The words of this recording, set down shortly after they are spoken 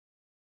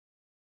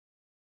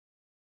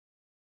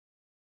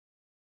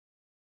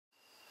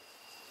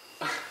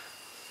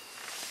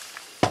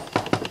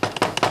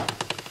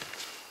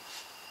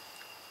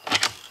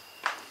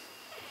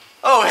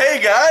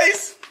Hey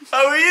guys,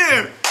 how are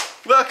you?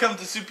 Welcome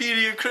to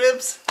Superior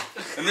Cribs,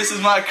 and this is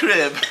my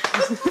crib.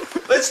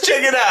 Let's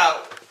check it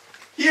out.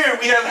 Here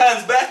we have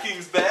Hans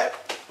Becking's bed,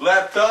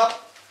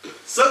 laptop,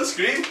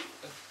 sunscreen,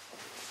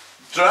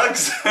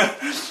 drugs,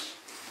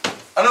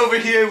 and over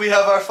here we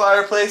have our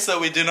fireplace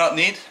that we do not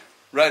need.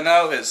 Right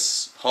now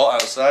it's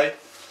hot outside.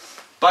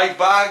 Bike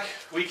bag,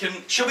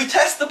 should we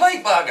test the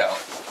bike bag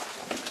out?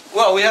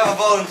 Well, we have a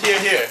volunteer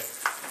here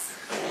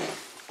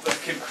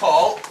that can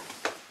call.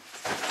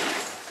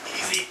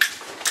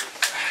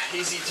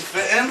 Easy to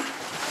fit in.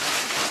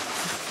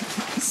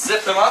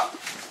 Zip them up.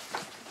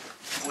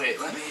 Wait,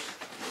 let me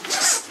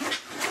just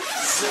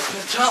zip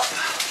it up.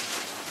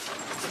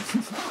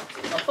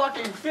 A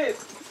fucking fit.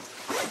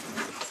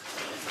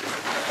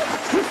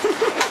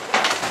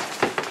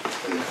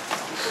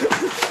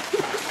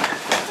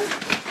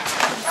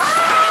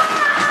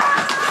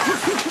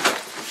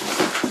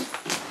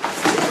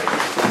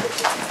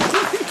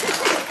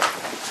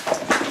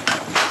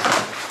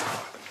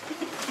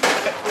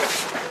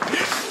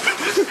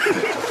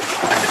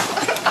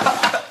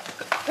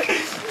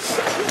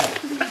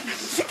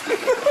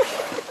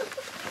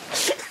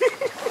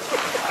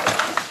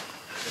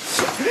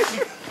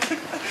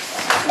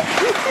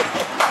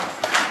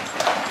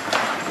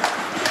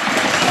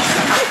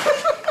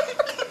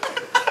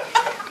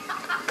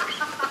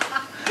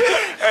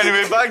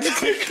 Anyway, back to the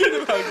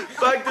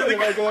back to the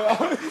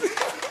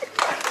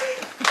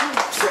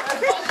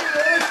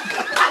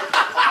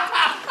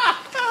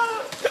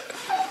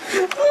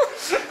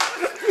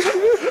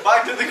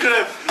back to the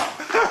crib.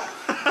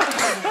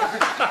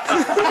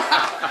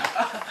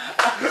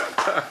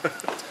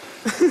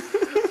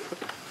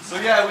 So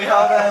yeah, we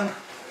have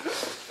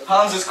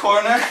Hans's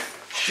corner,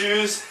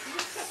 shoes,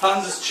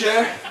 Hans's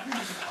chair.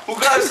 We'll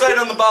go outside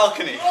on the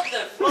balcony. What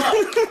the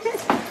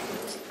fuck?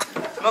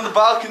 And on the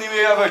balcony we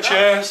have our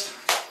chairs.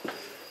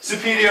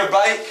 Superior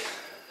bike.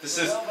 This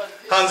is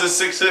Hans's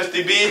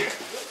 650B,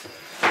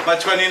 my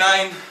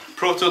 29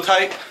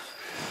 prototype.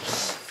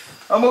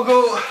 And we'll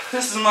go,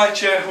 this is my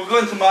chair, we'll go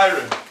into my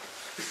room.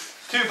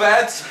 2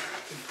 beds,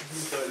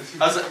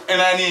 as in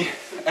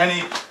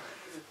any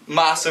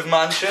massive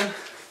mansion.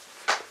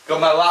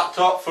 Got my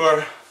laptop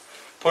for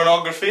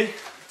pornography.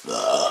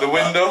 The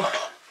window.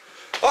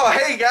 Oh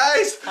hey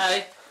guys!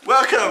 Hi.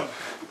 Welcome!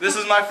 This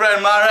is my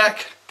friend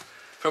Marek.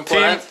 From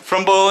Poland?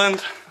 From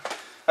Poland,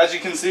 as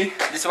you can see.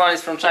 This one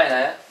is from China,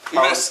 yeah?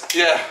 This,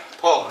 yeah,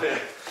 Paul. Yeah.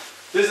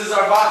 This is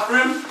our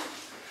bathroom.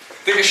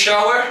 Take a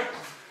shower.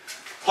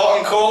 Hot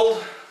and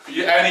cold.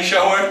 Any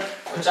shower.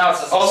 Which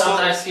also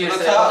sometimes here's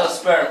a lot of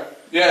sperm.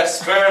 Yeah,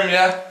 sperm,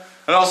 yeah.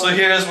 And also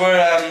here's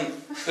where,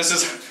 this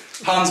is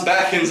Hans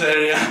Becking's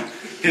area.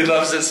 He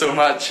loves it so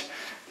much.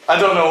 I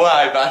don't know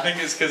why, but I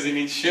think it's because he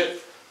needs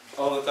shit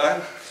all the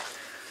time.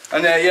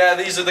 And yeah,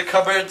 these are the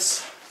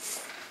cupboards.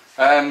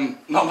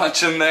 Not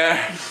much in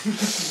there.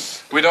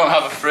 We don't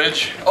have a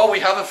fridge. Oh, we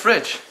have a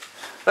fridge.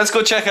 Let's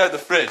go check out the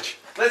fridge.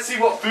 Let's see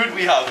what food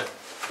we have.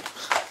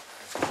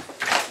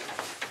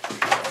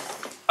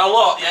 A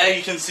lot, yeah,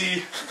 you can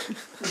see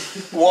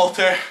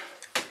water,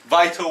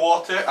 vital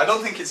water. I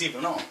don't think it's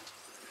even on.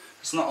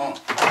 It's not on.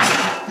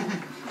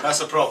 That's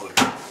a problem.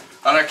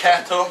 And our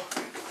kettle.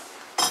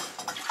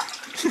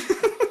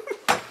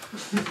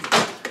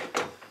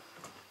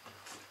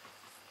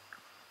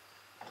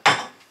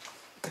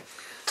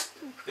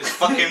 It's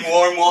fucking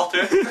warm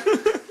water.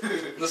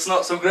 That's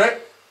not so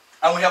great.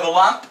 And we have a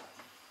lamp.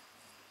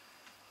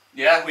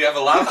 Yeah, we have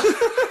a lamp.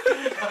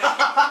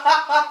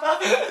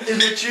 In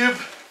the tube.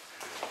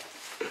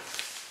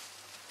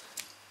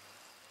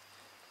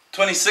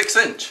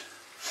 26-inch.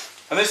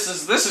 And this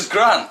is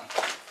Grant.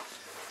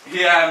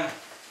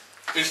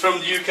 He's from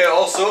the UK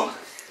also.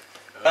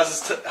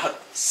 Has a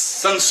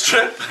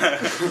sunstrip.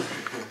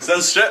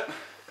 Sunstrip.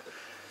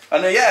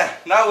 And yeah,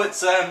 now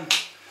it's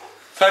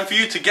time for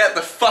you to get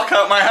the fuck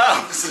out of my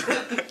house.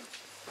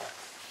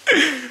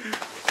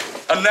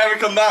 And never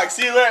come back.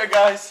 See you later,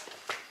 guys.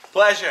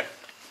 Pleasure.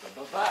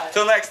 Bye-bye.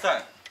 Till next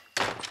time.